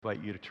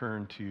Invite you to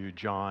turn to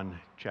John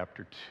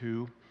chapter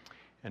 2.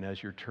 And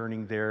as you're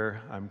turning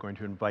there, I'm going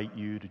to invite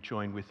you to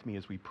join with me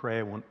as we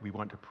pray. We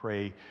want to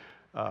pray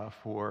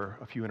for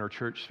a few in our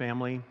church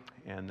family,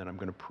 and then I'm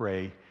going to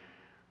pray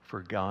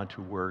for God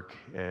to work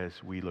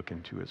as we look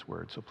into His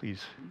Word. So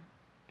please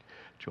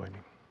join me.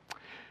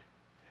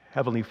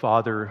 Heavenly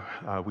Father,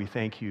 we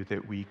thank you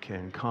that we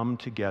can come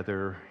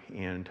together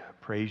and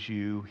praise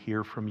you,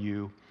 hear from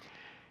you.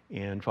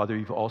 And Father,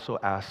 you've also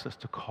asked us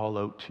to call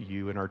out to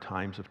you in our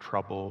times of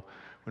trouble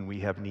when we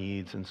have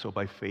needs. And so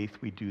by faith,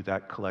 we do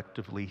that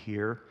collectively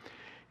here.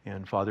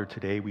 And Father,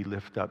 today we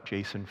lift up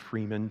Jason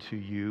Freeman to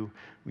you.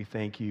 We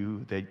thank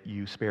you that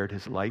you spared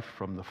his life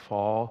from the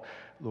fall,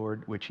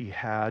 Lord, which he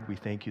had. We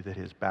thank you that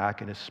his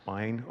back and his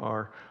spine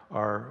are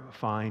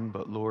fine.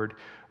 But Lord,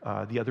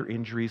 the other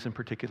injuries, in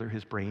particular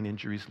his brain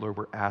injuries, Lord,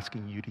 we're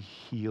asking you to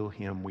heal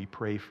him. We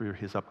pray for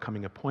his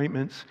upcoming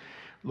appointments,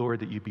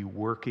 Lord, that you be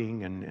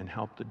working and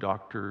help the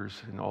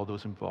doctors and all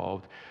those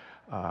involved.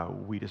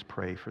 We just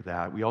pray for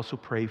that. We also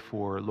pray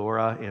for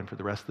Laura and for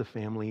the rest of the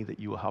family that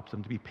you will help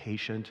them to be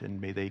patient,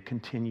 and may they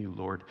continue,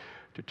 Lord,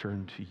 to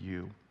turn to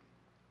you.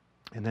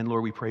 And then,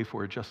 Lord, we pray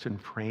for Justin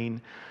Frayne,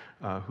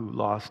 who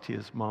lost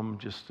his mom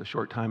just a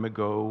short time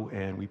ago,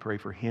 and we pray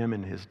for him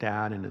and his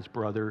dad and his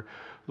brother,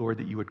 Lord,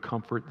 that you would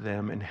comfort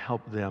them and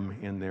help them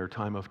in their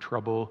time of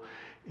trouble.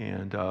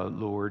 And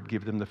Lord,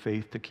 give them the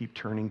faith to keep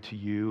turning to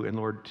you. And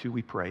Lord, too,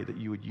 we pray that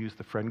you would use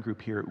the friend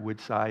group here at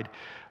Woodside.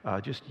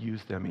 Just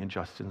use them in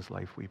Justin's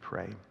life, we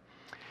pray.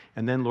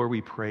 And then, Lord,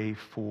 we pray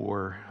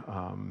for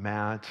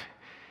Matt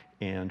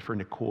and for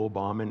Nicole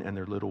Bauman and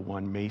their little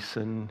one,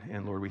 Mason.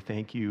 And Lord, we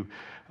thank you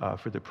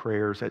for the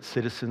prayers at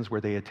Citizens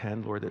where they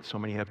attend, Lord, that so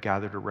many have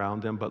gathered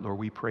around them. But Lord,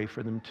 we pray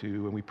for them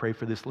too. And we pray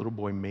for this little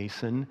boy,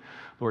 Mason.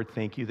 Lord,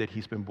 thank you that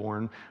he's been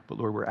born. But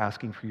Lord, we're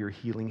asking for your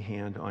healing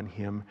hand on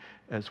him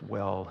as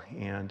well.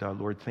 And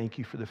Lord, thank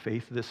you for the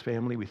faith of this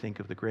family. We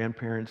think of the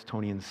grandparents,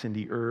 Tony and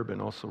Cindy Erb,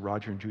 and also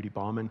Roger and Judy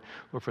Bauman.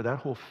 Lord, for that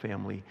whole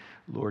family,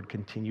 Lord,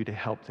 continue to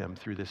help them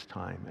through this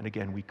time. And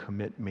again, we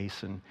commit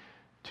Mason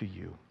to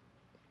you.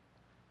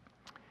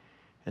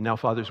 And now,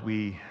 Father, as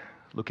we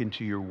look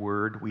into your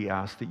word, we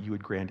ask that you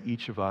would grant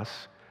each of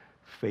us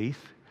faith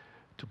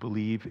to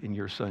believe in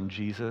your Son,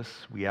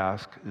 Jesus. We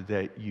ask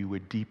that you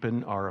would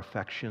deepen our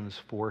affections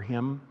for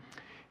him.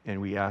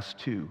 And we ask,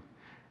 too,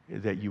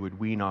 that you would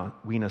wean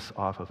us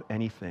off of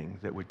anything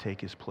that would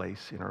take his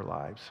place in our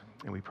lives.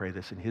 And we pray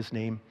this in his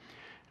name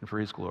and for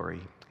his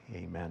glory.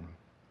 Amen.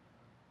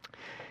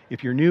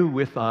 If you're new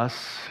with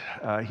us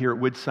here at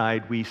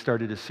Woodside, we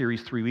started a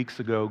series 3 weeks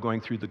ago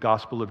going through the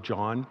Gospel of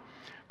John,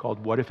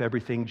 called What If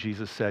Everything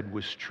Jesus Said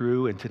Was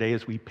True? And today,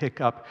 as we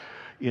pick up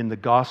in the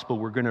gospel,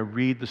 we're going to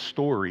read the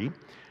story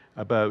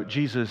about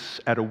Jesus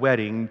at a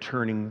wedding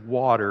turning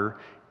water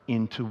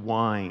into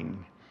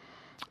wine.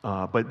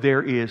 But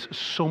there is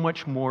so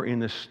much more in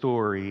this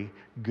story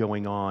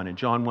going on, and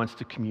John wants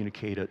to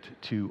communicate it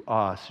to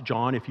us.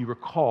 John, if you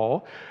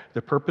recall,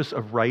 the purpose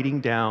of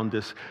writing down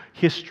this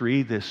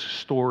history, this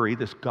story,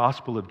 this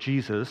gospel of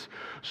Jesus,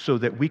 so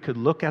that we could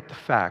look at the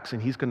facts,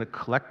 and he's going to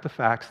collect the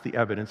facts, the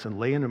evidence, and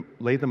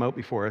lay them out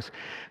before us,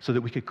 so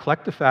that we could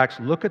collect the facts,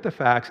 look at the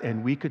facts,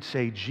 and we could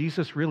say,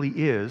 Jesus really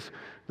is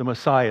the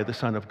Messiah, the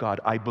Son of God.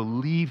 I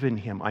believe in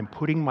him. I'm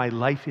putting my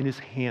life in his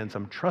hands.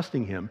 I'm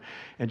trusting him.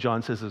 And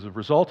John says, as a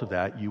result of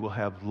that, you will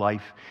have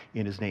life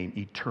in his name,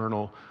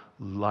 eternal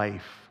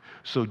life.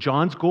 So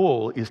John's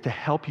goal is to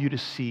help you to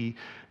see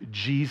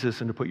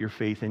Jesus and to put your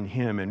faith in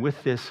him. And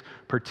with this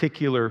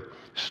particular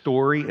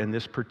story and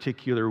this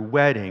particular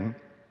wedding,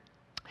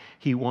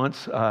 he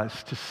wants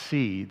us to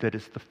see that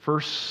it's the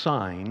first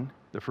sign,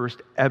 the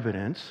first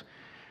evidence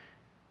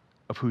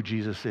of who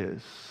Jesus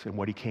is and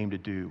what he came to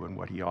do and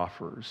what he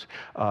offers.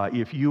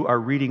 If you are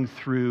reading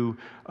through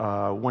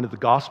one of the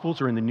Gospels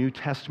or in the New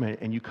Testament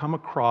and you come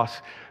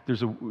across,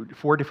 there's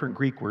 4 different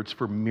Greek words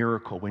for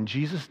miracle. When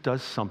Jesus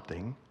does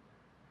something,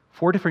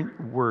 4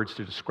 different words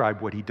to describe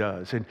what he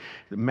does. And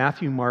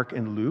Matthew, Mark,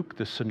 and Luke,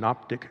 the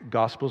synoptic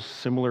Gospels,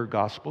 similar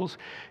Gospels,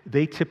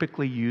 they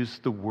typically use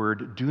the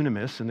word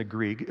dunamis in the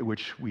Greek,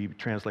 which we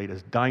translate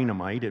as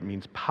dynamite. It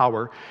means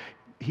power.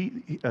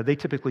 They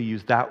typically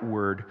use that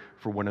word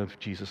for one of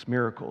Jesus'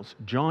 miracles.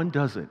 John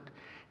doesn't.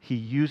 He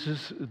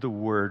uses the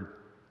word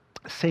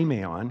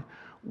semeion,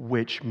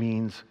 which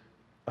means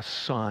a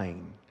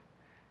sign.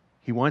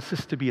 He wants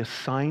this to be a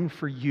sign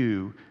for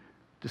you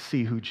to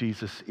see who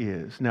Jesus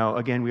is. Now,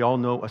 again, we all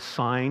know a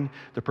sign,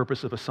 the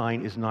purpose of a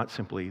sign is not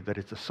simply that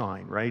it's a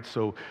sign, right?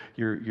 So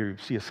you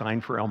see a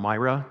sign for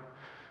Elmira,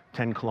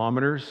 10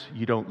 kilometers.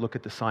 You don't look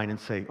at the sign and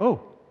say,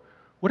 oh,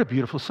 what a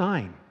beautiful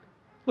sign.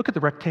 Look at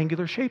the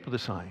rectangular shape of the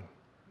sign.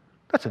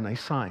 That's a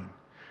nice sign.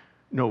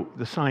 No,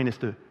 the sign is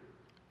to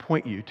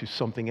point you to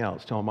something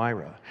else, to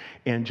Elmira.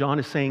 And John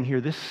is saying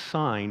here, this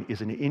sign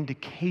is an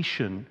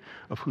indication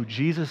of who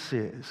Jesus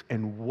is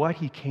and what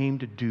he came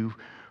to do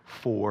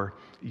for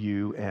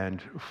you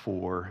and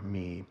for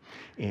me.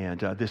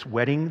 And this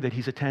wedding that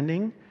he's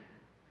attending,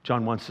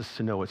 John wants us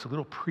to know it's a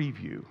little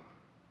preview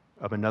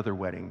of another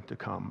wedding to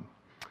come.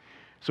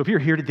 So if you're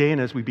here today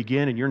and as we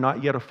begin and you're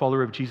not yet a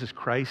follower of Jesus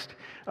Christ,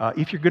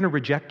 if you're going to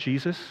reject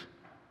Jesus,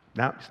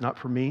 no, it's not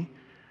for me,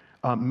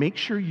 make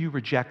sure you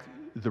reject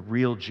the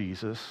real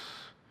Jesus,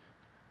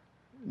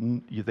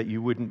 that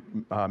you wouldn't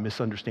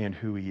misunderstand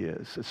who he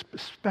is,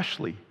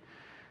 especially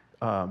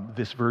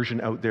this version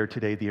out there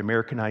today, the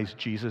Americanized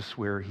Jesus,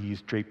 where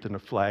he's draped in a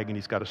flag and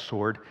he's got a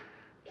sword.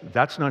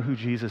 That's not who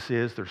Jesus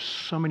is. There's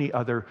so many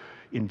other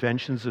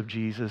inventions of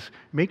Jesus.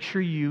 Make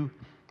sure you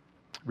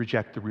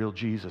reject the real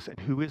Jesus. And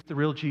who is the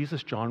real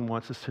Jesus? John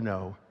wants us to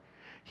know.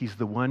 He's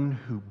the one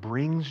who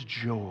brings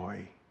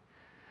joy,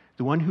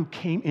 the one who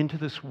came into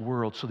this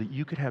world so that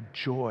you could have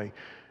joy,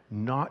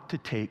 not to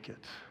take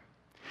it.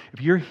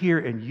 If you're here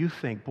and you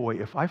think, boy,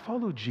 if I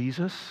follow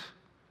Jesus,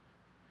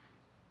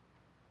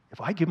 if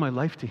I give my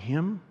life to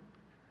him,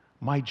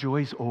 my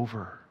joy's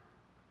over.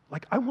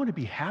 Like, I want to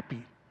be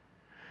happy.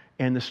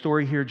 And the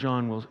story here,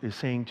 John is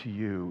saying to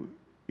you,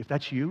 if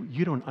that's you,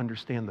 you don't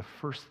understand the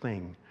first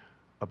thing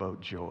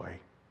about joy.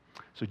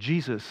 So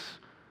Jesus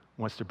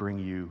wants to bring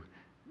you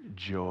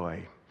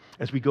joy.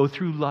 As we go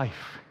through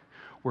life,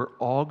 we're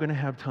all going to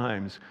have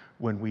times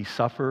when we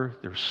suffer,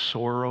 there's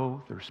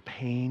sorrow, there's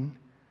pain.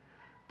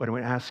 But I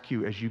want to ask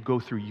you, as you go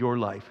through your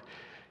life,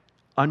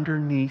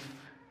 underneath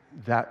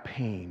that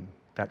pain,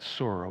 that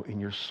sorrow in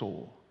your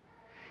soul,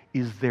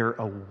 is there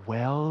a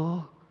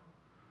well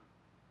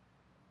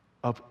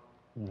of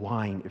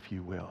wine, if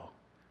you will,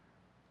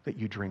 that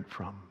you drink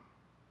from?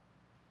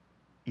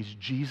 Is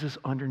Jesus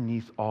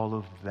underneath all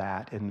of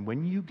that? And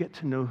when you get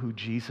to know who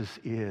Jesus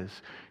is,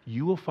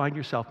 you will find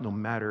yourself, no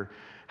matter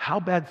how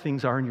bad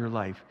things are in your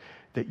life,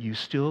 that you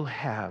still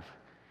have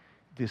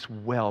this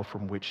well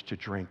from which to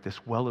drink,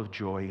 this well of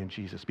joy in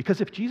Jesus.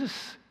 Because if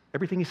Jesus,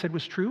 everything he said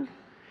was true,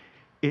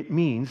 it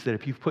means that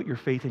if you've put your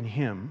faith in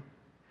him,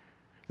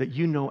 that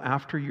you know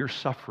after your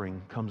suffering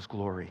comes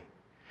glory,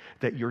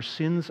 that your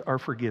sins are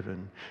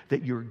forgiven,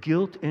 that your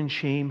guilt and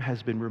shame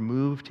has been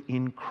removed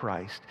in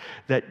Christ,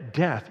 that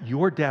death,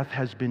 your death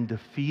has been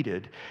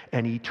defeated,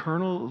 and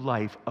eternal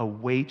life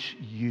awaits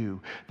you,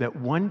 that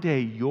one day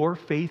your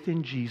faith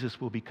in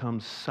Jesus will become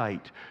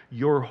sight,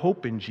 your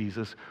hope in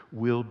Jesus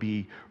will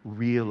be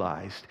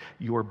realized.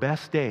 Your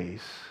best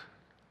days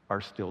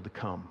are still to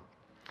come.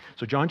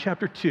 So John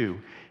chapter 2,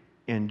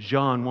 and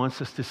John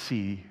wants us to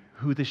see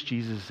who this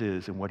Jesus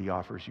is and what he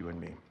offers you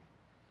and me.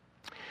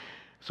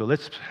 So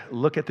let's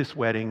look at this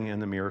wedding and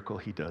the miracle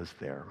he does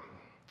there.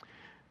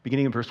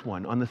 Beginning in verse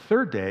 1. On the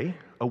third day,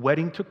 a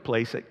wedding took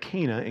place at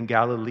Cana in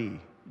Galilee.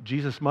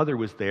 Jesus' mother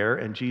was there,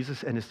 and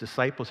Jesus and his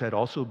disciples had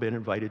also been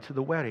invited to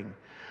the wedding.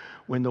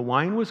 When the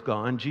wine was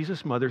gone,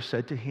 Jesus' mother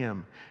said to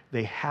him,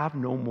 "They have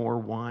no more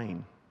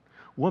wine."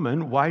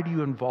 "Woman, why do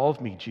you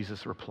involve me?"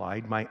 Jesus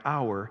replied. "My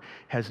hour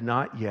has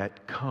not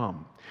yet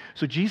come."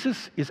 So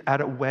Jesus is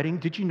at a wedding.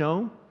 Did you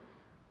know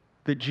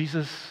that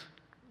Jesus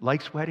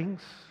likes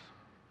weddings?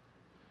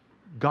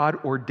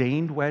 God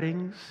ordained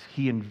weddings.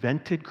 He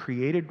invented,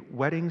 created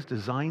weddings,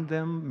 designed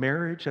them,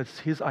 marriage, that's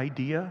his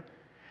idea.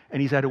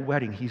 And he's at a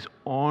wedding. He's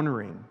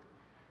honoring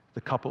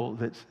the couple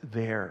that's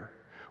there.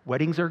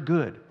 Weddings are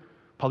good.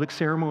 Public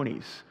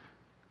ceremonies,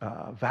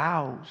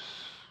 vows,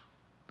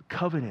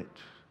 covenant.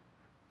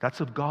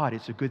 That's of God.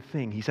 It's a good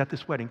thing. He's at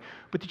this wedding.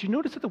 But did you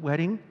notice at the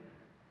wedding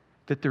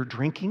that they're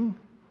drinking?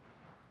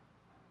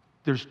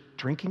 There's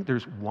drinking.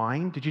 There's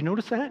wine. Did you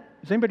notice that?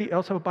 Does anybody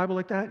else have a Bible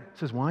like that? It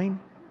says wine?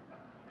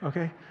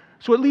 Okay,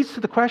 so it leads to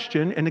the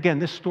question, and again,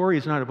 this story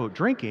is not about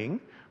drinking,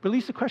 but it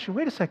leads to the question,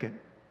 wait a second,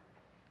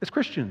 as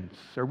Christians,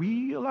 are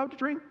we allowed to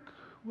drink?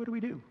 What do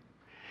we do?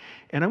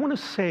 And I want to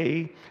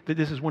say that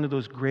this is one of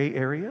those gray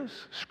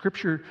areas.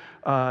 Scripture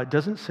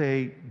doesn't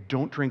say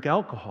don't drink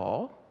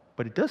alcohol,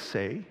 but it does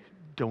say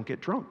don't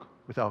get drunk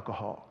with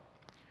alcohol.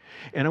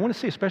 And I want to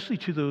say, especially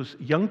to those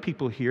young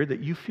people here,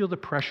 that you feel the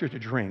pressure to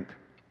drink,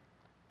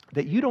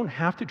 that you don't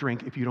have to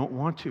drink if you don't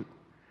want to.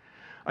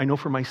 I know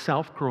for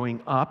myself, growing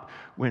up,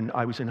 when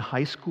I was in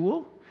high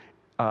school,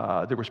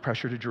 there was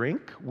pressure to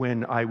drink.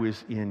 When I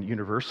was in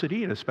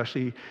university, and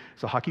especially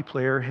as a hockey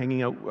player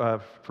hanging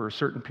out for a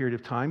certain period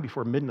of time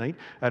before midnight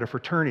at a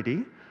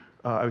fraternity,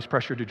 I was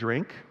pressured to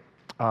drink.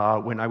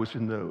 When I was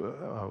in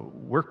the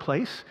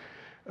workplace,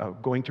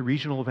 going to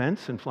regional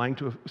events and flying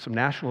to some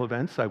national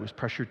events, I was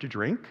pressured to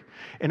drink.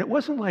 And it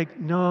wasn't like,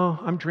 no,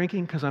 I'm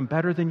drinking because I'm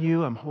better than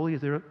you, I'm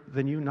holier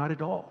than you, not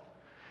at all.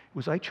 It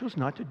was I chose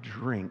not to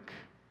drink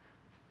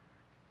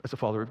as a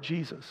follower of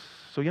Jesus.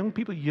 So young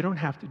people, you don't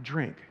have to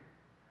drink.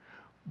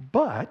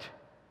 But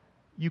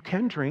you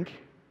can drink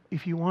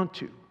if you want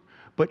to.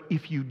 But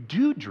if you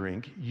do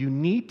drink, you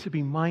need to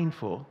be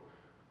mindful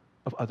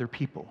of other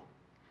people.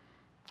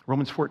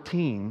 Romans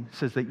 14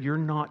 says that you're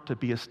not to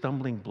be a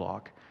stumbling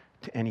block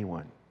to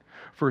anyone.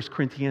 1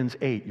 Corinthians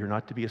 8, you're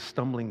not to be a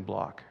stumbling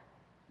block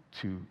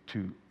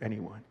to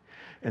anyone.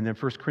 And then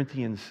 1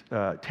 Corinthians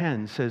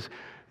 10 says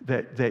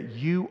that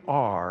you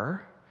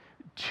are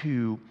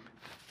to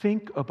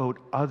think about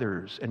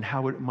others and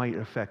how it might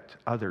affect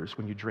others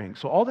when you drink.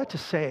 So all that to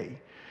say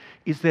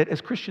is that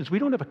as Christians, we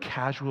don't have a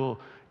casual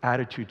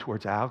attitude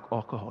towards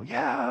alcohol.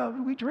 Yeah,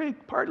 we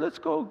drink, party, let's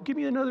go, give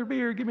me another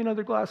beer, give me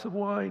another glass of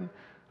wine.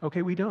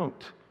 Okay, we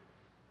don't.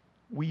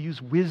 We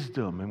use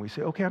wisdom and we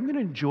say, okay, I'm going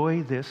to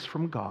enjoy this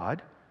from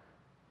God.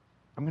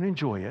 I'm going to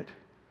enjoy it,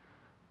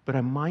 but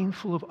I'm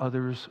mindful of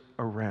others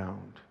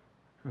around.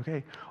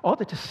 Okay? All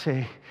that to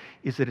say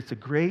is that it's a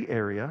gray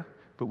area,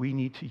 but we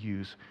need to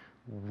use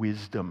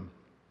wisdom.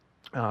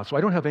 So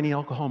I don't have any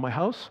alcohol in my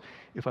house.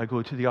 If I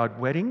go to the odd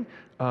wedding,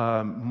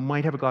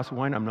 might have a glass of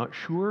wine. I'm not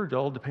sure. It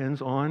all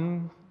depends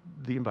on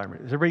the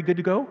environment. Is everybody good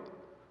to go?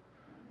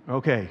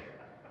 Okay,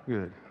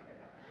 good.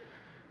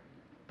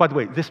 By the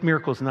way, this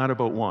miracle is not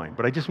about wine,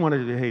 but I just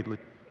wanted to, hey,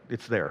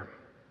 it's there.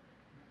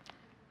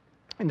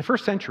 In the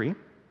first century,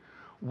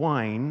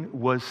 wine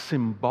was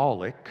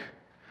symbolic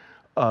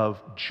of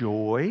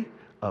joy,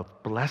 of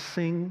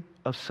blessing,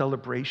 of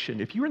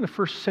celebration. If you were in the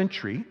first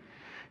century,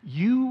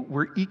 you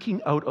were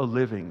eking out a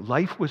living.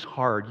 Life was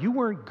hard. You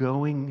weren't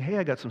going, hey,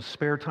 I got some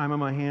spare time on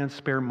my hands,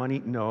 spare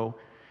money. No,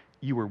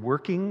 you were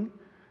working,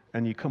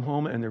 and you come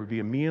home and there would be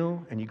a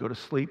meal, and you go to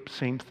sleep,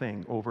 same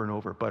thing over and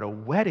over. But a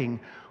wedding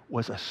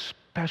was a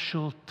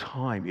special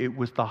time. It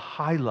was the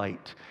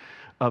highlight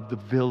of the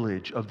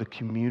village, of the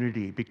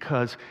community,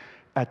 because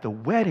at the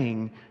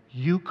wedding,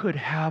 you could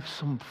have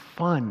some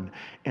fun,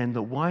 and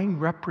the wine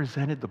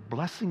represented the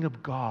blessing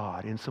of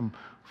God and some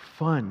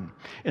fun.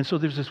 And so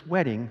there's this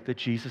wedding that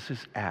Jesus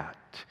is at.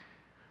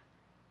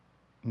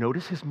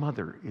 Notice his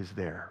mother is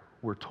there.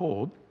 We're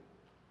told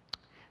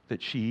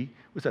that she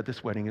was at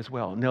this wedding as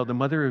well. Now, the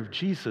mother of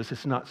Jesus,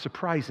 it's not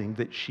surprising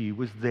that she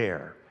was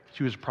there.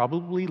 She was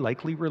probably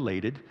likely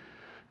related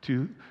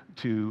to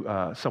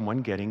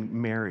someone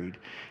getting married.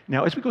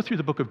 Now, as we go through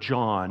the book of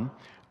John,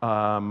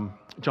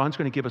 John's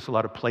going to give us a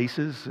lot of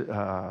places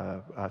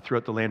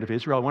throughout the land of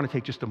Israel. I want to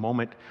take just a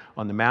moment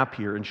on the map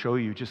here and show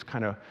you just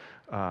kind of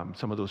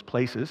some of those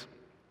places.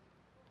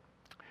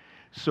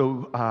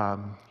 So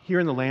here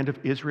in the land of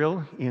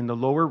Israel, in the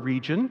lower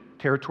region,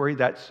 territory,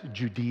 that's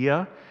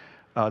Judea.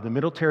 The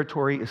middle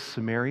territory is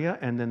Samaria,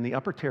 and then the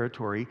upper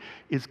territory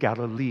is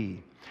Galilee.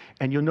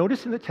 And you'll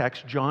notice in the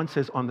text, John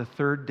says on the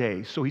third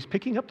day. So he's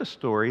picking up the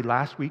story.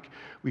 Last week,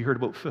 we heard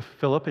about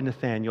Philip and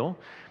Nathanael,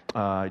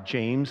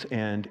 John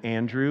and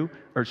Andrew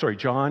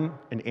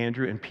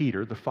and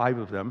Peter, the five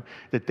of them,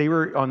 that they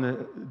were on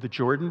the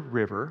Jordan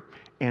River.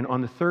 And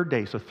on the third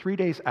day, so 3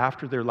 days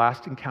after their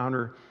last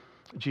encounter,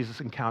 Jesus'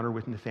 encounter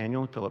with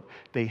Nathanael and Philip,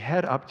 they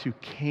head up to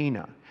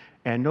Cana.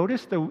 And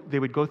notice they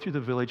would go through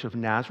the village of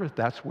Nazareth.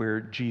 That's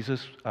where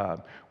Jesus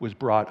was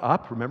brought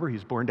up. Remember,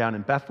 he's born down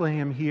in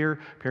Bethlehem here.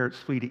 Parents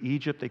flee to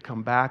Egypt. They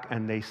come back,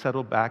 and they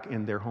settle back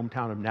in their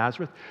hometown of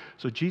Nazareth.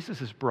 So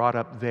Jesus is brought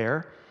up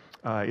there.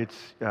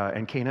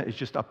 And Cana is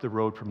just up the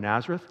road from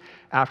Nazareth.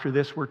 After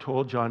this, we're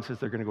told, John says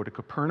they're going to go to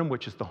Capernaum,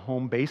 which is the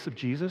home base of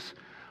Jesus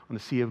on the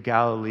Sea of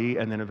Galilee.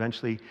 And then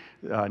eventually,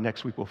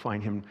 next week, we'll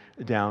find him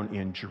down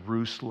in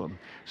Jerusalem.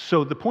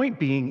 So the point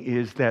being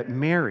is that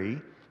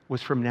Mary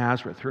was from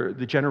Nazareth.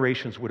 The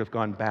generations would have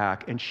gone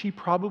back, and she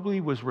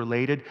probably was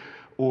related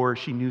or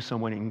she knew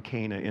someone in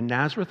Cana. In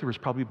Nazareth, there was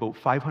probably about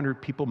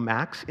 500 people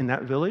max in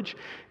that village,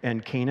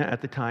 and Cana at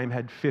the time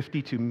had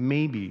 50 to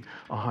maybe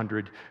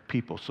 100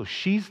 people. So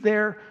she's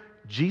there,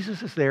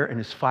 Jesus is there, and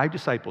his 5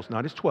 disciples,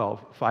 not his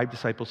 12, 5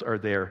 disciples are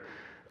there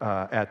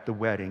at the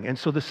wedding. And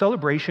so the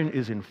celebration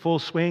is in full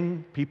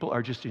swing. People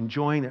are just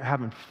enjoying, they're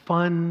having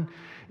fun,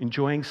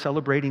 enjoying,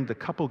 celebrating the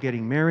couple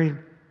getting married.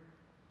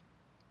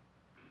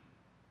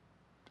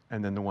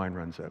 And then the wine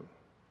runs out.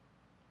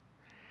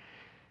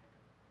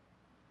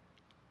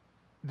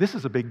 This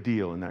is a big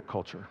deal in that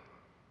culture.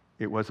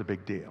 It was a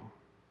big deal.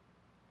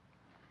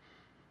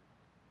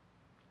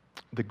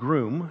 The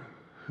groom,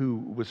 who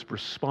was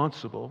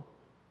responsible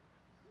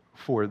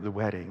for the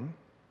wedding,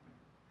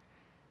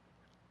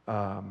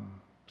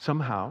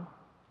 somehow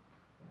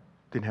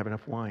didn't have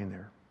enough wine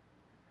there.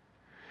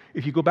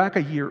 If you go back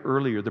a year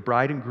earlier, the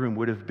bride and groom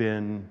would have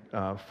been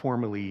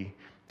formally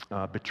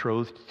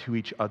betrothed to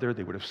each other.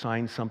 They would have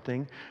signed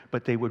something,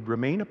 but they would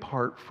remain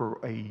apart for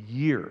a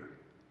year.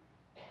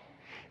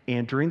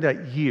 And during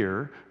that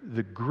year,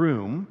 the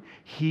groom,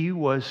 he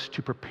was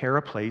to prepare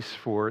a place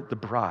for the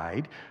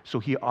bride. So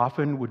he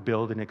often would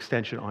build an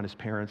extension on his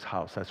parents'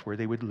 house. That's where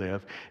they would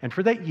live. And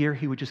for that year,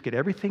 he would just get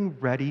everything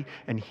ready.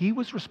 And he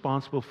was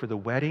responsible for the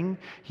wedding.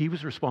 He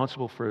was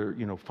responsible for,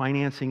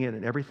 financing it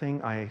and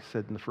everything. I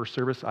said in the first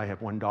service, I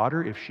have one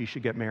daughter. If she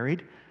should get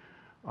married,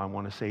 I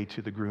want to say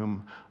to the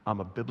groom,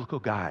 I'm a biblical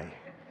guy.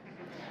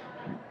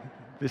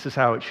 This is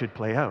how it should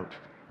play out,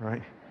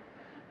 right?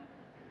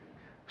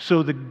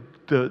 So the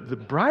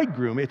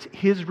bridegroom, it's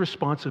his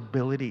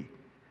responsibility.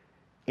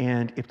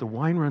 And if the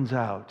wine runs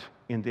out,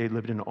 and they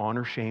lived in an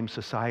honor-shame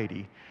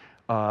society,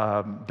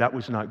 that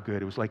was not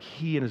good. It was like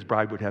he and his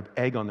bride would have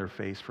egg on their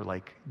face for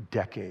like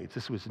decades.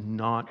 This was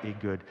not a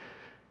good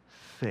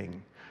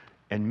thing.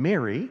 And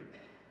Mary,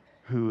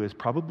 who is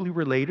probably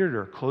related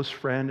or a close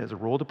friend, has a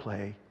role to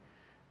play.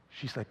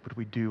 She's like, what do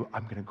we do?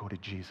 I'm going to go to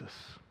Jesus.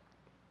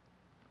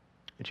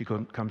 And she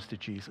comes to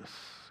Jesus.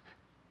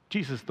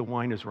 Jesus, the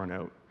wine has run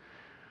out.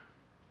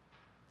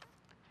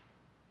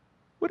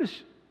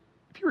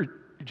 If you were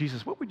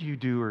Jesus, what would you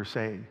do or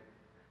say?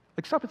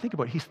 Like, stop and think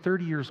about it. He's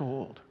 30 years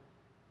old.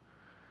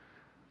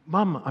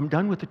 Mom, I'm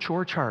done with the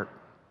chore chart,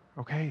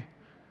 okay?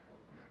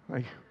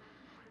 Like,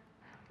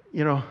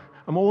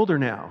 I'm older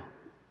now.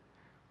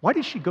 Why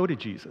did she go to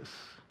Jesus?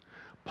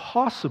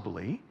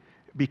 Possibly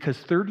because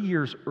 30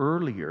 years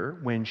earlier,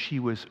 when she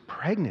was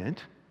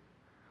pregnant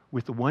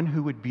with the one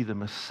who would be the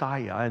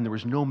Messiah, and there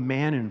was no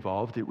man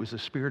involved, it was the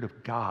Spirit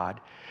of God,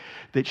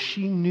 that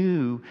she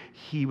knew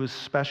he was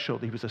special,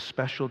 he was a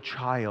special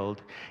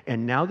child,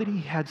 and now that he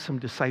had some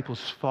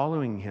disciples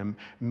following him,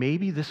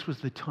 maybe this was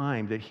the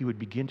time that he would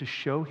begin to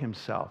show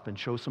himself and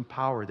show some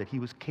power, that he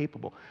was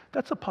capable.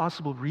 That's a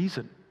possible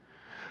reason.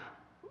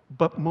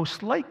 But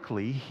most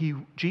likely,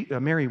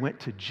 Mary went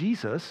to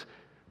Jesus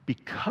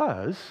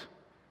because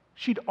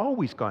she'd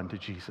always gone to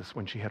Jesus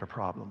when she had a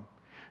problem.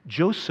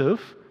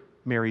 Joseph,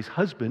 Mary's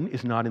husband,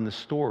 is not in the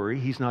story.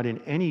 He's not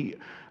in any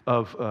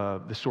of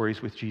the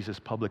stories with Jesus'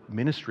 public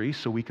ministry,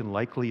 so we can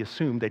likely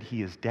assume that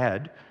he is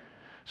dead.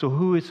 So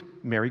who is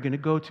Mary going to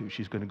go to?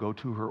 She's going to go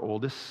to her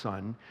oldest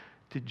son,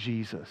 to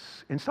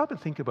Jesus. And stop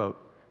and think about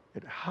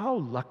it. How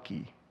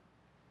lucky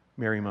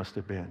Mary must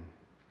have been,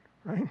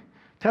 right?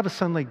 To have a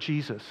son like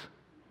Jesus.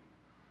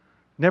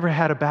 Never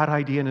had a bad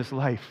idea in his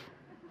life.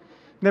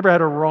 Never had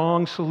a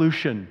wrong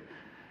solution.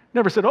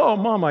 Never said, oh,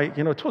 Mom, I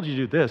told you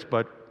to do this,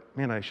 but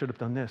man, I should have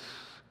done this.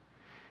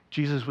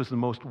 Jesus was the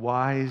most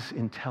wise,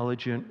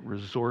 intelligent,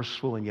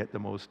 resourceful, and yet the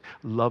most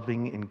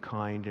loving and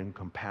kind and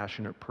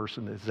compassionate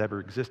person that has ever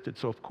existed.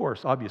 So of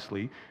course,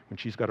 obviously, when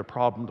she's got a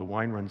problem, the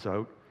wine runs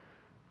out,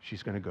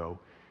 she's going to go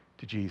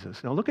to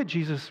Jesus. Now look at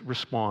Jesus'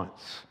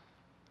 response.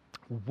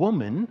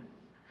 Woman,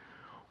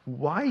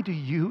 why do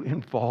you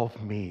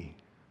involve me?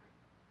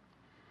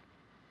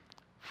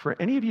 For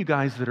any of you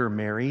guys that are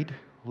married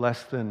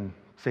less than,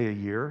 say, a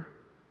year,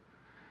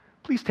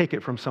 please take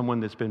it from someone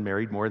that's been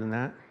married more than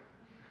that.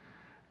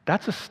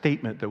 That's a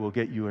statement that will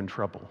get you in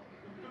trouble,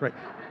 right?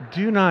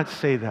 Do not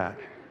say that.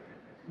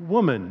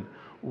 Woman,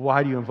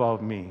 why do you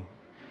involve me?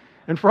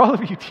 And for all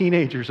of you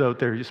teenagers out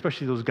there,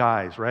 especially those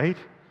guys, right?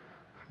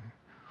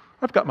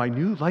 I've got my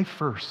new life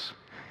verse.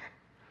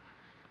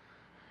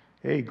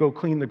 Hey, go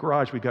clean the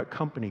garage. We got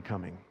company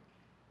coming.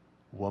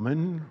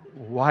 Woman,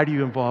 why do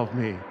you involve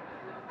me?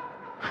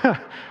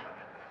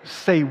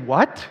 Say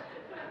what?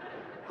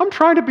 I'm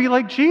trying to be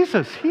like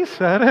Jesus. He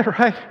said it,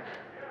 right?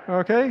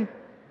 Okay?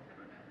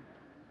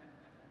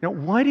 Now,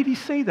 why did he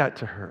say that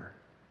to her?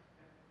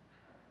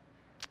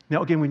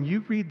 Now, again, when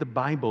you read the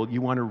Bible,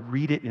 you want to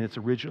read it in its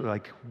original,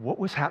 like what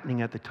was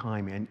happening at the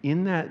time. And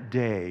in that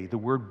day, the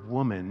word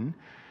woman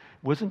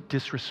wasn't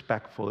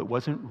disrespectful. It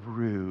wasn't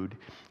rude.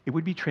 It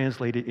would be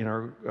translated in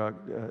our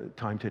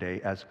time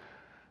today as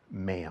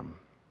ma'am.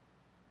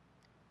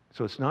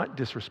 So it's not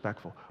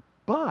disrespectful.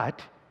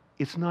 But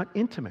it's not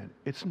intimate.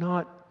 It's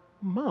not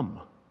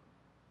mum.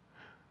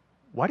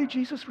 Why did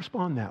Jesus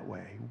respond that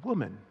way?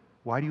 Woman,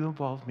 why do you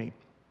involve me?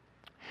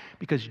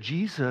 Because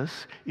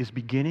Jesus is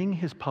beginning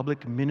his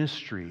public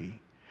ministry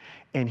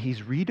and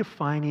he's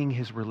redefining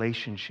his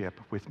relationship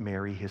with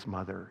Mary, his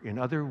mother. In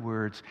other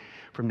words,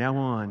 from now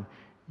on,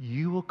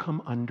 you will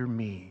come under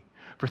me.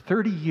 For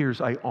 30 years,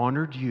 I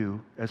honored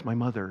you as my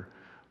mother,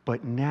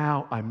 but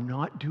now I'm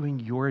not doing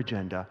your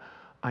agenda.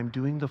 I'm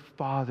doing the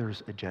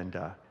Father's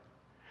agenda.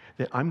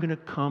 That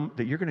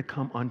you're going to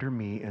come under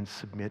me and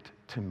submit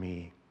to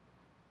me.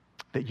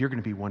 That you're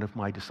going to be one of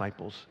my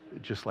disciples,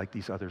 just like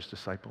these others'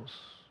 disciples.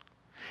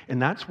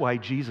 And that's why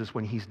Jesus,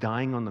 when he's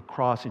dying on the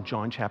cross in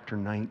John chapter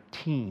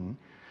 19,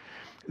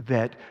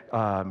 that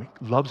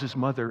loves his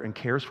mother and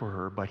cares for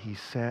her, but he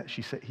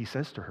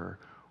says to her,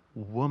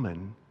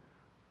 woman,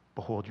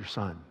 behold your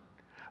son.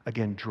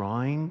 Again,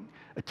 drawing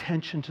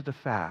attention to the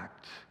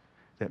fact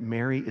that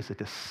Mary is a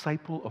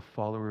disciple, a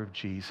follower of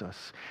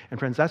Jesus. And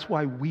friends, that's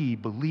why we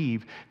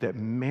believe that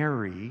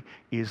Mary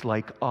is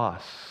like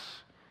us,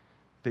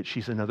 that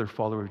she's another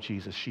follower of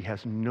Jesus. She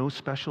has no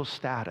special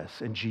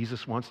status, and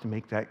Jesus wants to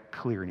make that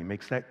clear, and he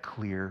makes that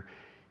clear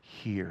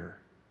here.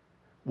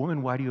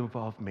 Woman, why do you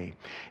involve me?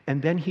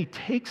 And then he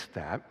takes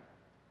that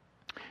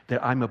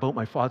I'm about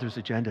my Father's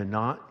agenda,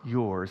 not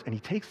yours, and he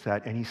takes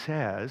that and he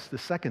says, the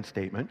second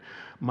statement,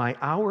 my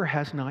hour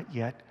has not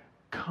yet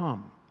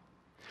come.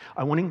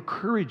 I want to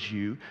encourage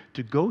you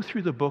to go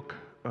through the book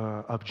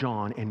of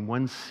John in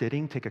one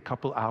sitting, take a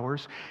couple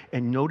hours,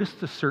 and notice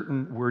the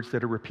certain words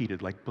that are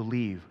repeated, like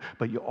believe.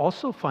 But you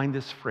also find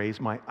this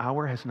phrase, my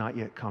hour has not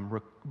yet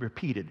come,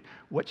 repeated.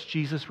 What's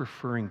Jesus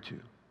referring to?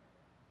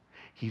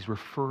 He's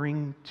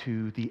referring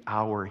to the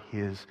hour,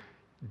 his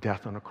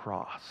death on a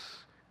cross.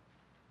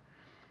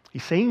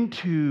 He's saying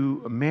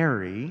to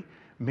Mary,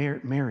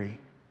 Mary,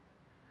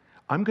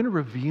 I'm going to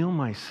reveal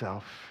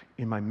myself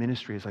in my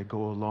ministry as I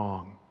go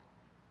along.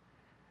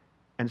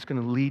 And it's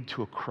going to lead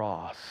to a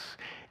cross.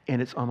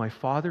 And it's on my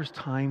Father's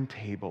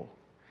timetable.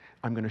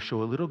 I'm going to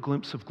show a little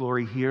glimpse of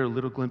glory here, a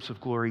little glimpse of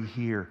glory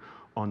here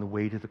on the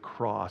way to the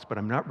cross. But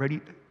I'm not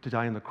ready to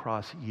die on the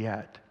cross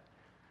yet.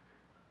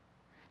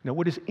 Now,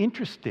 what is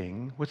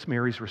interesting, what's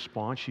Mary's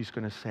response? She's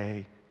going to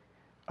say,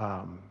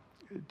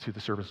 to the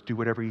servants, do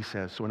whatever he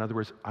says. So in other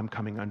words, I'm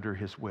coming under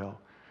his will.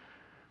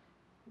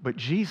 But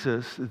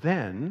Jesus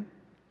then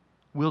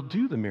will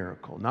do the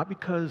miracle, not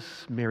because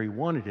Mary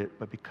wanted it,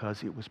 but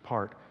because it was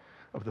part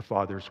of the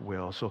Father's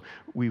will. So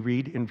we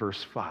read in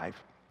verse 5.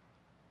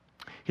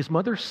 His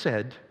mother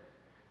said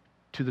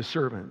to the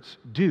servants,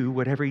 do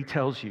whatever he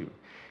tells you.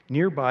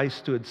 Nearby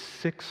stood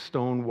 6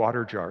 stone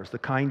water jars, the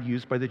kind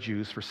used by the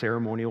Jews for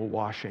ceremonial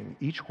washing,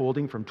 each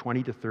holding from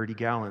 20 to 30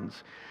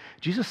 gallons.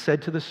 Jesus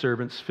said to the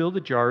servants, fill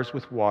the jars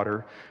with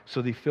water,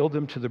 so they filled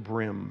them to the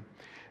brim.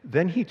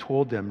 Then he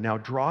told them, now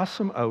draw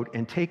some out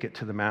and take it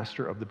to the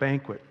master of the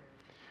banquet.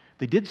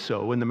 They did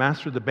so, and the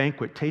master of the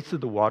banquet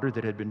tasted the water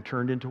that had been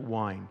turned into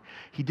wine.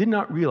 He did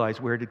not realize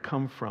where it had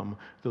come from,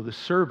 though the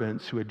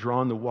servants who had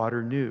drawn the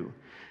water knew.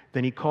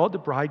 Then he called the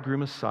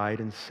bridegroom aside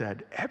and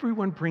said,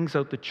 everyone brings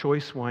out the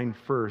choice wine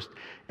first,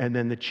 and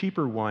then the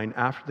cheaper wine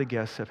after the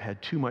guests have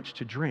had too much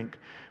to drink.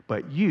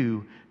 But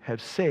you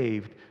have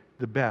saved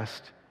the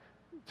best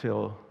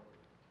till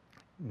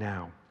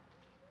now.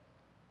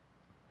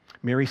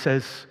 Mary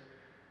says,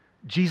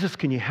 Jesus,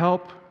 can you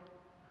help?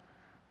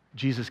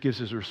 Jesus gives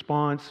his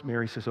response.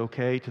 Mary says,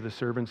 okay, to the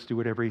servants, do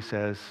whatever he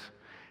says.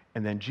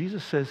 And then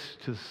Jesus says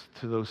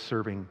to those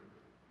serving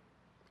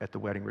at the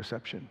wedding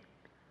reception,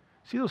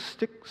 see those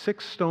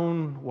 6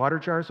 stone water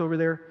jars over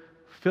there?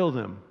 Fill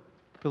them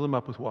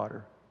up with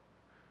water.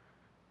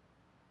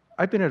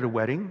 I've been at a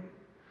wedding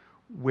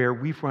where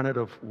we've run out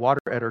of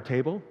water at our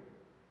table,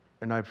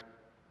 and I've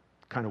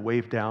kind of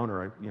waved down,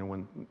 or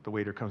when the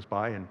waiter comes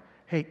by and,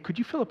 hey, could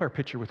you fill up our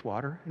pitcher with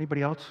water?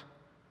 Anybody else?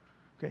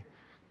 Okay.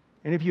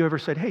 Any of you ever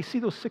said, hey, see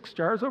those 6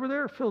 jars over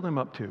there? Fill them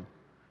up too.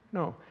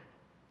 No.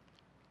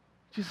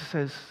 Jesus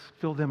says,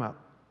 fill them up.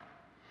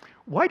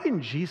 Why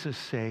didn't Jesus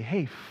say,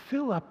 hey,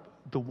 fill up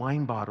the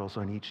wine bottles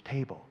on each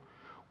table?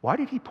 Why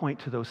did he point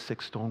to those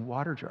 6 stone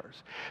water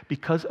jars?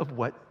 Because of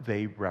what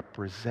they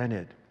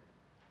represented.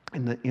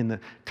 In the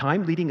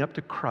time leading up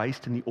to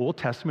Christ, in the Old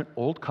Testament,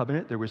 Old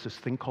Covenant, there was this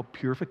thing called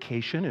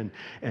purification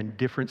and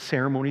different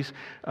ceremonies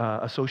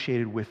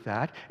associated with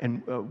that.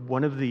 And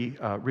one of the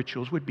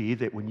rituals would be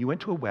that when you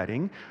went to a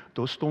wedding,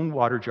 those stone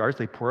water jars,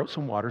 they pour out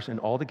some waters, and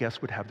all the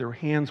guests would have their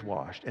hands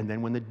washed. And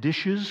then when the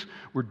dishes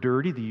were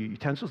dirty, the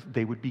utensils,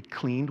 they would be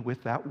cleaned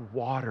with that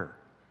water.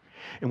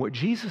 And what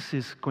Jesus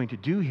is going to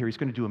do here, he's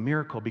going to do a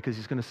miracle, because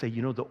he's going to say,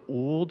 the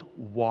old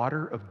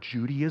water of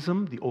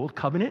Judaism, the Old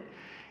Covenant,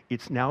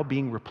 it's now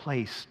being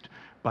replaced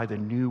by the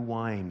new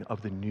wine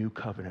of the new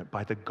covenant,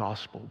 by the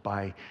gospel,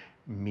 by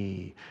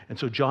me. And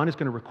so John is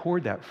going to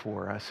record that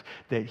for us,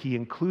 that he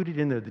included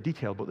in there the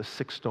detail about the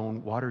 6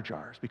 stone water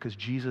jars, because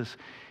Jesus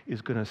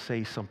is going to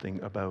say something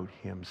about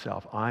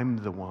himself. I'm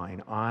the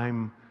wine.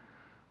 I'm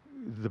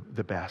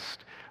the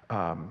best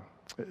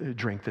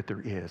drink that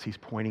there is. He's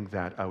pointing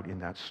that out in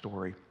that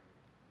story.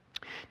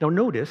 Now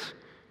notice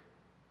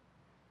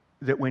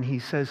that when he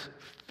says,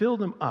 fill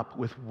them up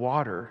with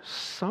water,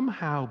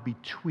 somehow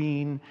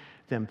between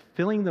them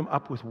filling them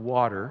up with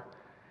water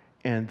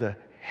and the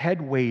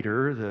head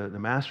waiter, the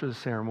master of the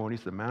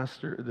ceremonies,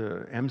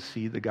 the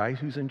MC, the guy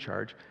who's in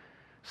charge,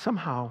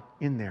 somehow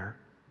in there,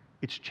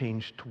 it's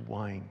changed to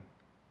wine.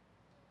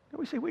 Now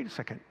we say, wait a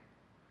second.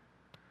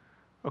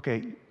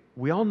 Okay,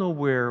 we all know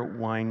where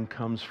wine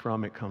comes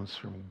from. It comes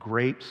from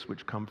grapes,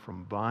 which come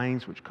from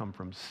vines, which come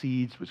from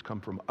seeds, which come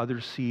from other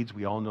seeds.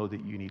 We all know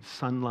that you need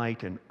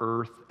sunlight and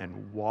earth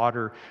and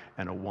water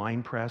and a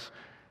wine press.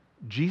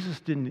 Jesus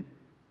didn't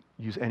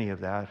use any of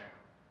that.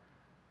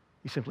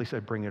 He simply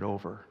said, bring it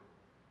over.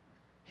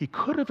 He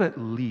could have at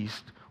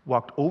least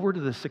walked over to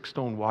the 6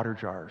 stone water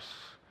jars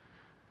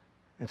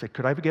and said,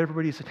 could I get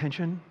everybody's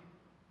attention?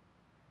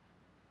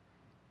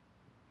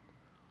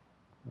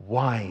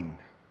 Wine.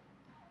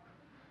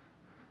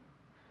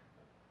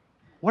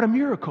 What a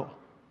miracle.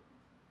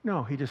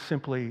 No, he just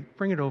simply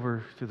bring it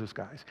over to those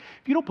guys.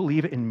 If you don't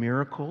believe in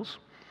miracles,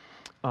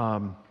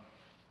 oh,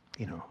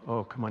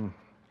 come on.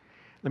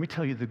 Let me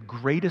tell you, the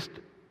greatest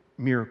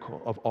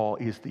miracle of all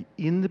is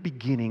in the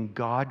beginning,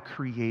 God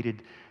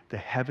created the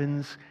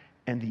heavens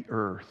and the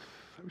earth.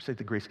 I would say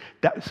the grace.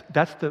 Let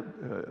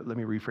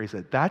me rephrase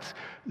that. That's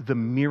the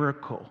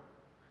miracle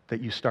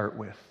that you start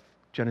with.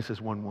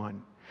 Genesis 1:1.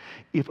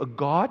 If a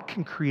God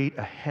can create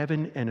a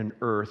heaven and an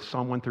earth,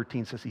 Psalm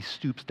 113 says he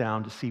stoops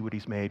down to see what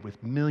he's made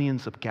with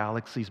millions of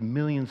galaxies,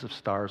 millions of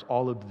stars,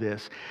 all of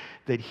this,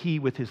 that he,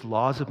 with his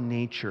laws of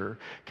nature,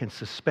 can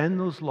suspend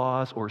those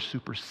laws or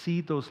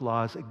supersede those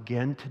laws.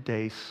 Again,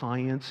 today,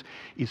 science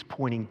is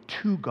pointing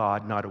to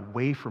God, not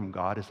away from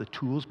God. As the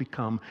tools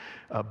become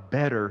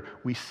better,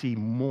 we see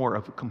more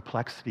of the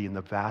complexity and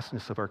the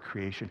vastness of our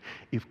creation.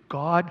 If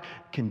God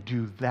can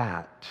do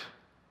that,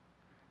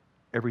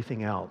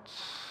 everything else,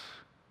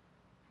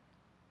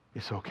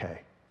 it's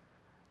okay.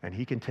 And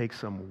he can take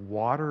some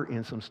water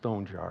in some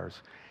stone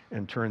jars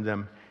and turn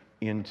them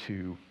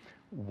into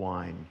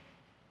wine.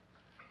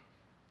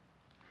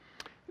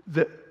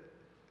 The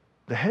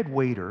head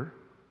waiter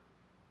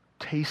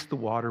tastes the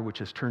water which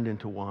has turned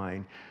into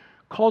wine,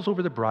 calls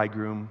over the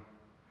bridegroom.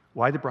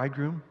 Why the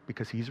bridegroom?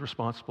 Because he's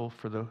responsible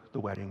for the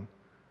wedding.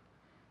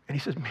 And he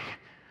says, man,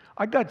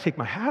 I got to take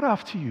my hat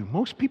off to you.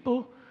 Most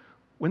people,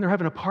 when they're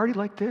having a party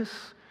like this,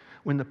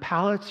 when your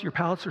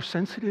palates are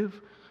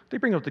sensitive, they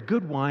bring out the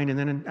good wine, and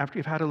then after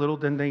you've had a little,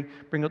 then they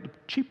bring out the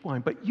cheap wine.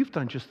 But you've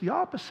done just the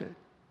opposite.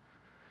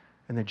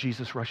 And then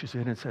Jesus rushes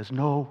in and says,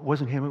 no, it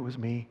wasn't him, it was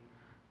me.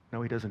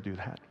 No, he doesn't do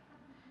that.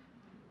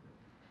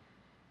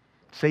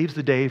 Saves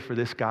the day for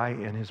this guy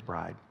and his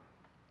bride.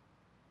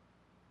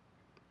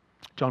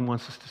 John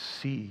wants us to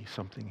see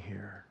something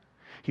here.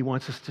 He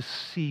wants us to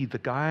see the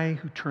guy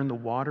who turned the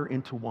water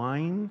into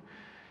wine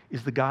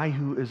is the guy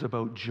who is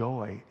about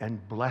joy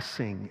and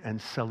blessing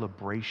and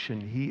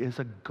celebration. He is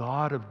a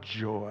God of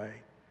joy.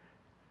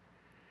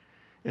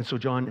 And so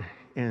John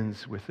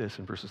ends with this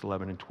in verses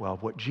 11 and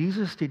 12. What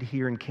Jesus did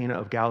here in Cana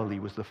of Galilee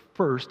was the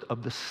first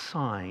of the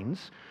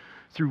signs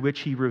through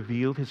which he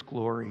revealed his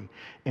glory,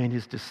 and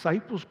his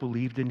disciples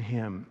believed in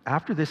him.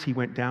 After this, he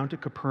went down to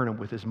Capernaum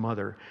with his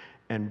mother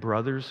and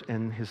brothers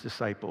and his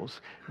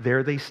disciples.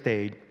 There they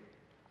stayed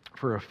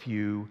for a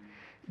few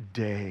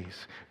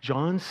days.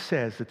 John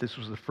says that this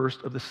was the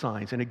first of the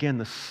signs. And again,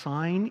 the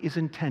sign is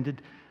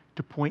intended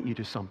to point you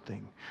to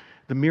something.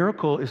 The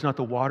miracle is not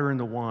the water and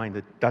the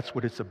wine. That's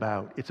what it's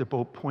about. It's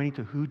about pointing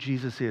to who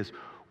Jesus is,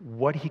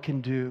 what he can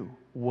do,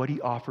 what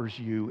he offers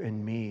you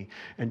and me.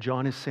 And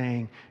John is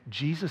saying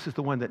Jesus is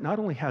the one that not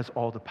only has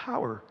all the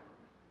power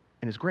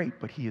and is great,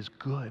 but he is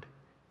good.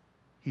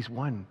 He's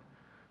one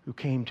who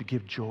came to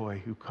give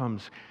joy, who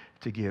comes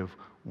to give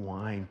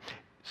wine.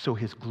 So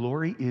his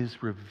glory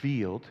is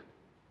revealed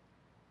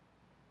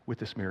with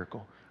this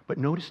miracle. But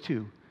notice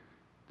too,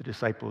 the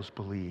disciples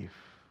believe.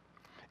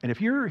 And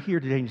if you're here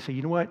today and you say,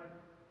 you know what?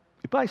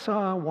 If I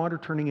saw water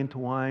turning into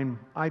wine,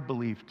 I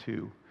believe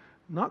too.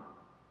 Not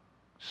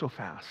so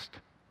fast.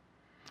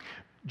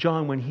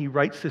 John, when he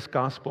writes this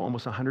gospel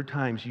almost 100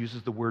 times,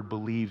 uses the word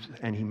believes,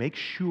 and he makes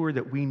sure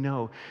that we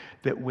know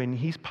that when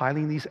he's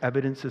piling these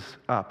evidences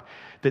up,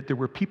 that there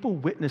were people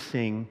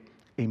witnessing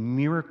a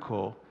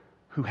miracle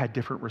who had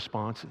different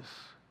responses.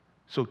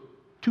 So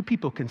two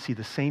people can see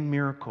the same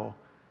miracle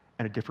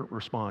and a different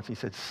response. He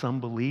said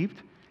some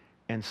believed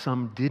and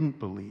some didn't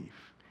believe.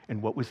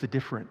 And what was the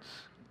difference?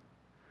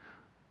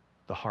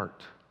 The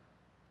heart.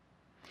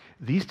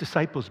 These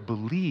disciples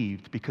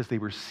believed because they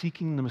were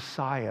seeking the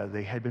Messiah.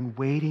 They had been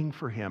waiting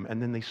for him,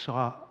 and then they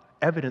saw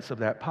evidence of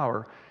that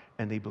power,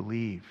 and they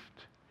believed.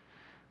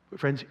 But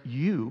friends,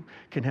 we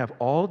can have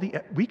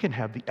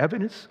the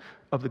evidence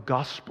of the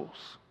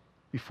Gospels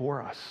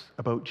before us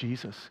about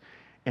Jesus.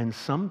 And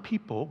some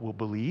people will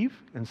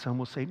believe, and some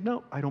will say,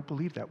 no, I don't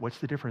believe that. What's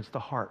the difference? The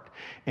heart.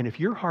 And if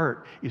your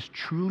heart is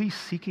truly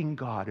seeking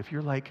God, if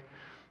you're like,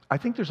 I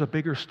think there's a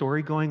bigger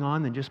story going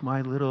on than just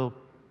my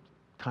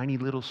tiny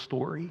little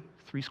story,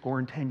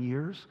 70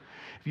 years.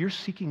 If you're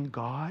seeking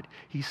God,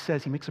 he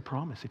makes a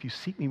promise. If you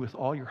seek me with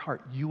all your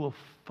heart, you will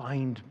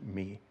find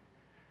me.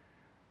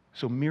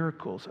 So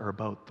miracles are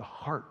about the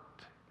heart.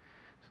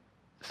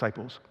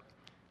 Disciples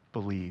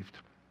believed.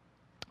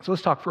 So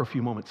let's talk for a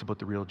few moments about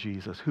the real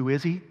Jesus. Who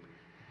is he?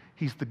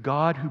 He's the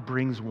God who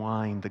brings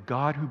wine, the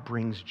God who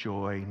brings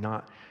joy,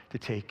 not to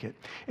take it.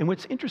 And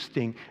what's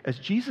interesting, as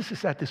Jesus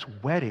is at this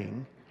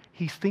wedding,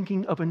 he's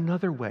thinking of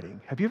another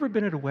wedding. Have you ever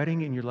been at a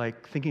wedding and you're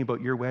like thinking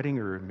about your wedding,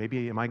 or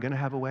maybe am I going to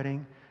have a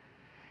wedding?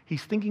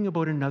 He's thinking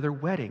about another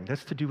wedding.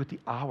 That's to do with the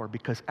hour,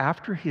 because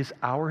after his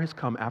hour has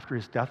come, after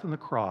his death on the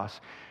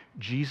cross,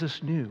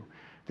 Jesus knew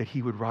that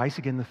he would rise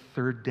again the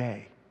third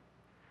day.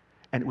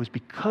 And it was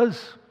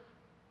because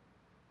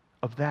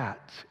of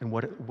that and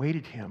what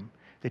awaited him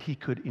that he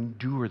could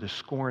endure the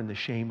scorn, the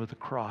shame of the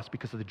cross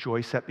because of the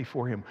joy set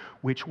before him,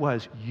 which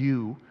was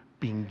you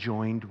being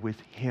joined with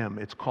him.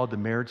 It's called the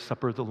marriage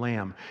supper of the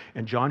Lamb.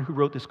 And John, who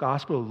wrote this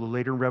gospel a little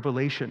later in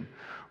Revelation,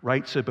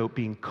 writes about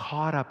being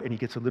caught up, and he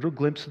gets a little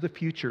glimpse of the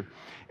future.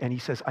 And he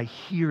says, I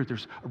hear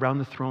there's around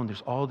the throne,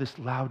 there's all this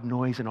loud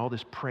noise and all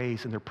this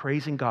praise, and they're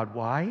praising God.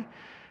 Why?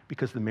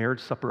 Because the marriage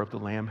supper of the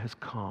Lamb has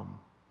come.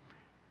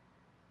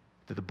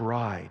 That the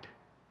bride,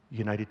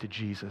 united to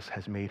Jesus,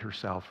 has made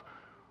herself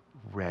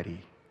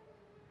ready.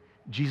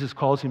 Jesus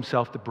calls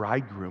himself the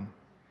bridegroom.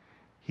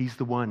 He's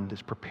the one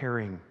that's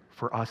preparing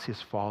for us,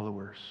 his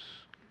followers,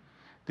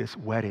 this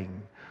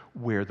wedding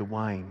where the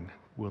wine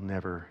will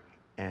never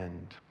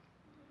end.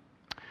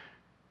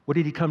 What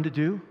did he come to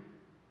do?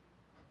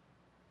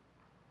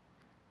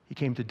 He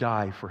came to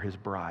die for his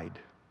bride.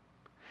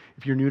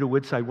 If you're new to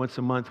Woodside, once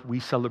a month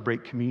we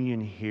celebrate communion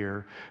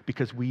here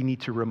because we need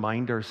to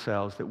remind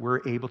ourselves that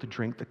we're able to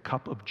drink the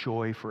cup of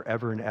joy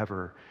forever and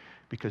ever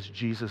because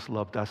Jesus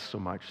loved us so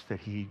much that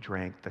he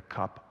drank the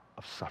cup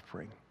of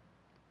suffering.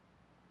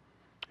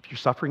 If you're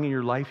suffering in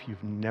your life,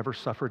 you've never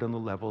suffered on the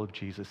level of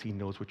Jesus. He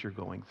knows what you're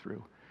going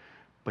through.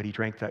 But he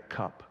drank that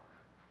cup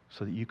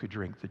so that you could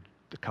drink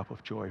the cup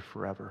of joy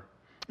forever.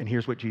 And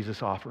here's what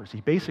Jesus offers.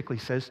 He basically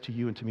says to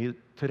you and to me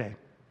today,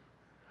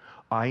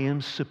 I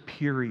am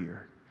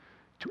superior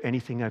to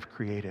anything I've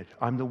created.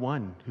 I'm the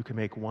one who can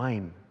make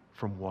wine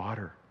from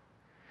water.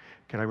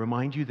 Can I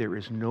remind you, there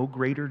is no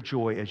greater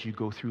joy as you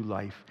go through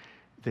life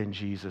than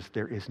Jesus.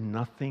 There is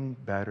nothing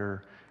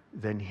better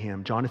than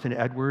him. Jonathan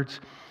Edwards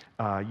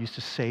used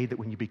to say that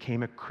when you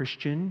became a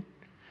Christian,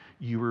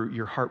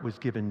 your heart was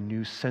given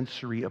new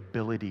sensory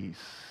abilities.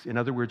 In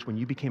other words, when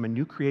you became a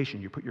new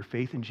creation, you put your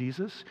faith in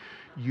Jesus,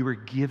 you were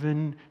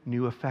given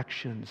new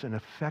affections, an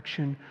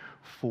affection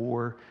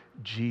for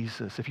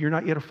Jesus. If you're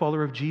not yet a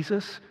follower of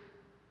Jesus,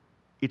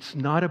 it's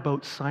not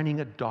about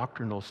signing a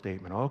doctrinal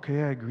statement.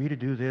 Okay, I agree to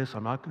do this,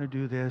 I'm not going to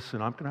do this,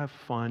 and I'm going to have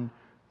fun.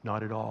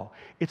 Not at all.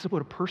 It's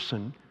about a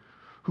person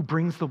who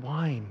brings the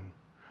wine,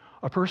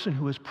 a person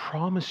who has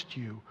promised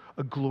you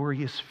a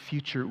glorious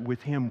future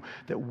with him,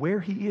 that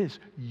where he is,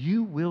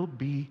 you will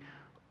be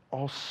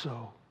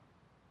also.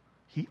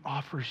 He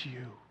offers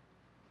you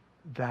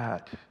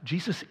that.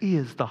 Jesus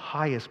is the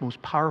highest,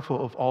 most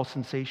powerful of all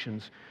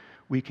sensations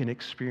we can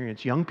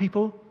experience. Young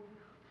people,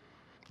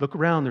 look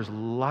around. There's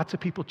lots of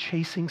people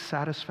chasing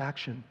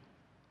satisfaction.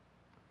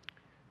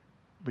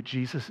 But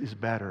Jesus is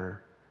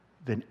better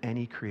than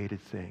any created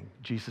thing.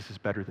 Jesus is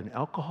better than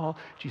alcohol.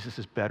 Jesus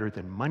is better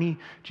than money.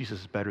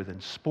 Jesus is better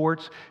than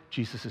sports.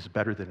 Jesus is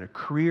better than a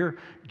career.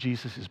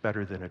 Jesus is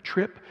better than a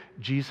trip.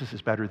 Jesus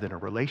is better than a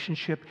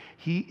relationship.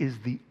 He is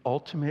the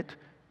ultimate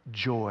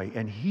joy,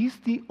 and he's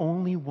the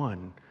only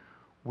one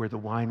where the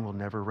wine will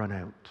never run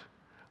out.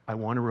 I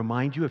want to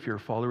remind you, if you're a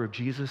follower of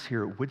Jesus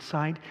here at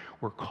Woodside,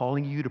 we're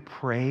calling you to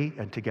pray,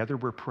 and together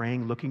we're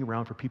praying, looking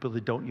around for people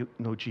that don't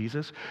know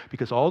Jesus,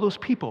 because all those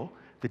people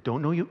that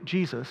don't know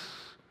Jesus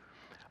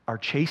are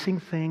chasing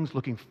things,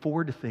 looking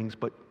forward to things,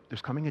 but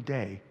there's coming a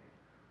day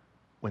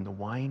when the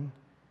wine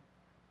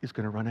is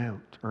going to run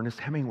out. Ernest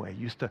Hemingway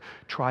used to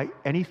try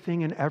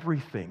anything and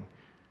everything.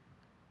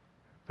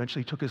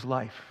 Eventually he took his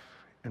life,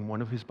 and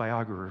one of his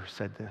biographers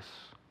said this: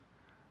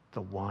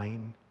 the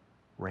wine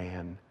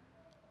ran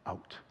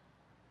out.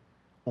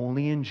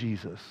 Only in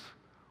Jesus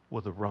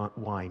will the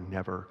wine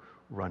never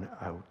run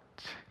out.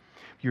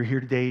 You're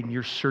here today and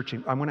you're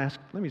searching. I want to ask,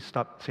 let me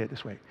say it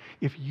this way.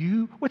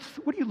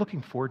 What are you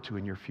looking forward to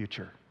in your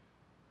future?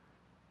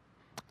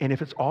 And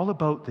if it's all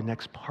about the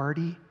next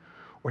party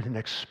or the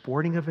next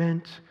sporting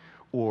event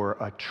or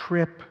a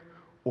trip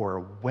or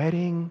a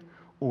wedding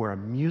or a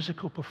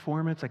musical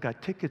performance, I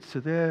got tickets to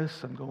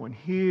this, I'm going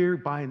here,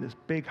 buying this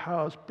big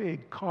house,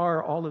 big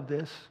car, all of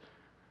this.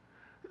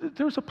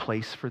 There's a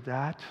place for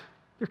that.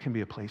 There can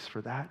be a place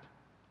for that.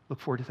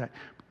 Look forward to that.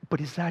 But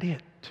is that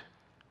it?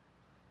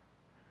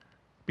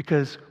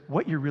 Because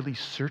what you're really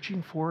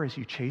searching for as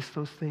you chase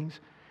those things,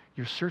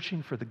 you're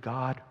searching for the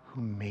God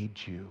who made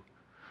you,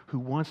 who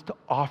wants to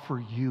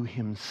offer you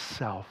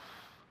himself,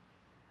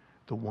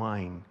 the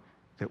wine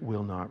that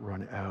will not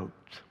run out.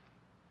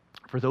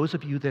 For those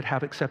of you that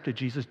have accepted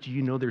Jesus, do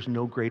you know there's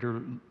no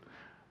greater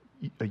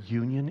a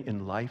union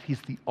in life?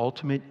 He's the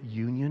ultimate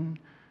union.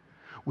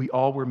 We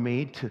all were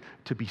made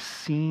to be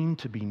seen,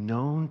 to be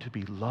known, to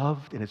be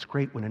loved, and it's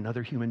great when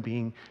another human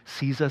being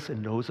sees us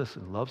and knows us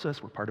and loves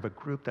us. We're part of a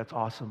group. That's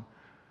awesome.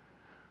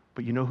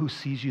 But you know who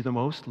sees you the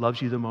most,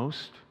 loves you the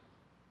most?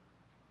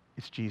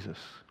 It's Jesus.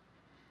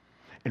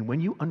 And when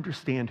you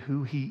understand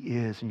who he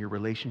is and your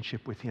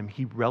relationship with him,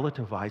 he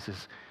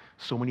relativizes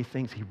so many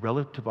things. He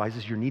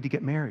relativizes your need to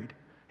get married.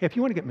 Hey, if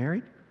you want to get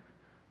married,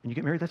 and you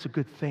get married, that's a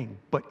good thing.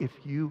 But if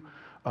you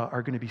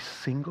are going to be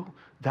single,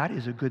 that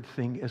is a good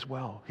thing as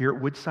well. Here at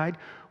Woodside,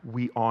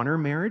 we honor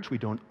marriage. We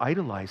don't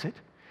idolize it.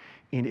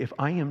 And if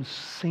I am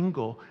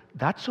single,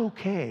 that's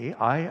okay.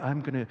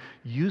 I'm going to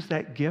use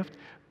that gift.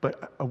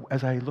 But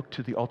as I look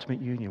to the ultimate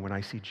union, when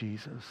I see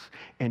Jesus,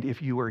 and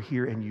if you are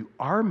here and you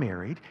are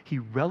married, he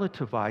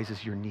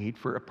relativizes your need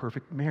for a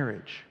perfect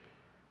marriage.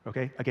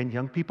 Okay? Again,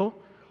 young people,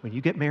 when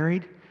you get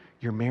married,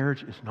 your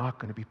marriage is not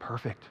going to be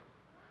perfect.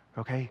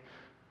 Okay?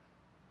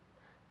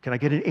 Can I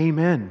get an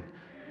amen?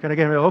 Can I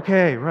get an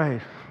okay,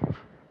 right?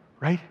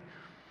 Right?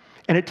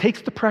 And it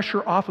takes the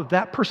pressure off of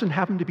that person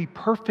having to be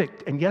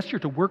perfect. And yes, you're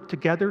to work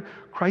together,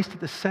 Christ at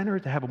the center,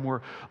 to have a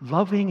more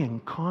loving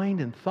and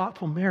kind and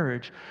thoughtful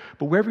marriage.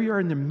 But wherever you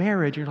are in the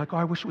marriage, you're like, oh,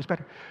 I wish it was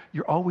better.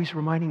 You're always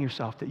reminding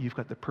yourself that you've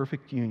got the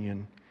perfect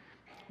union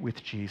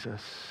with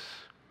Jesus.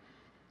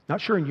 Not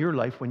sure in your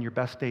life when your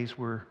best days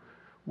were.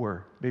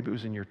 Maybe it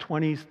was in your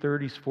 20s,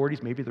 30s,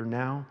 40s, maybe they're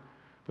now.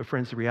 But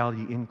friends, the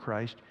reality in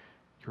Christ,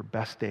 your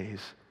best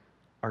days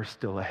are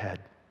still ahead.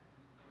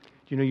 Do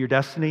you know your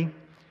destiny?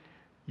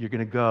 You're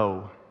going to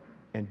go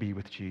and be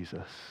with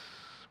Jesus.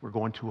 We're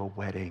going to a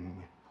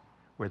wedding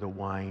where the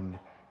wine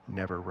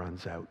never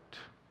runs out.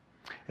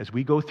 As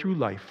we go through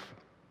life,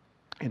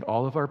 in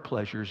all of our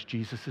pleasures,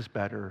 Jesus is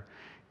better.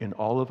 In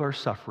all of our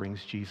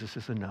sufferings, Jesus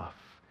is enough.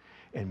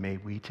 And may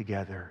we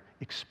together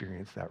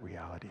experience that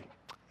reality.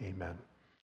 Amen.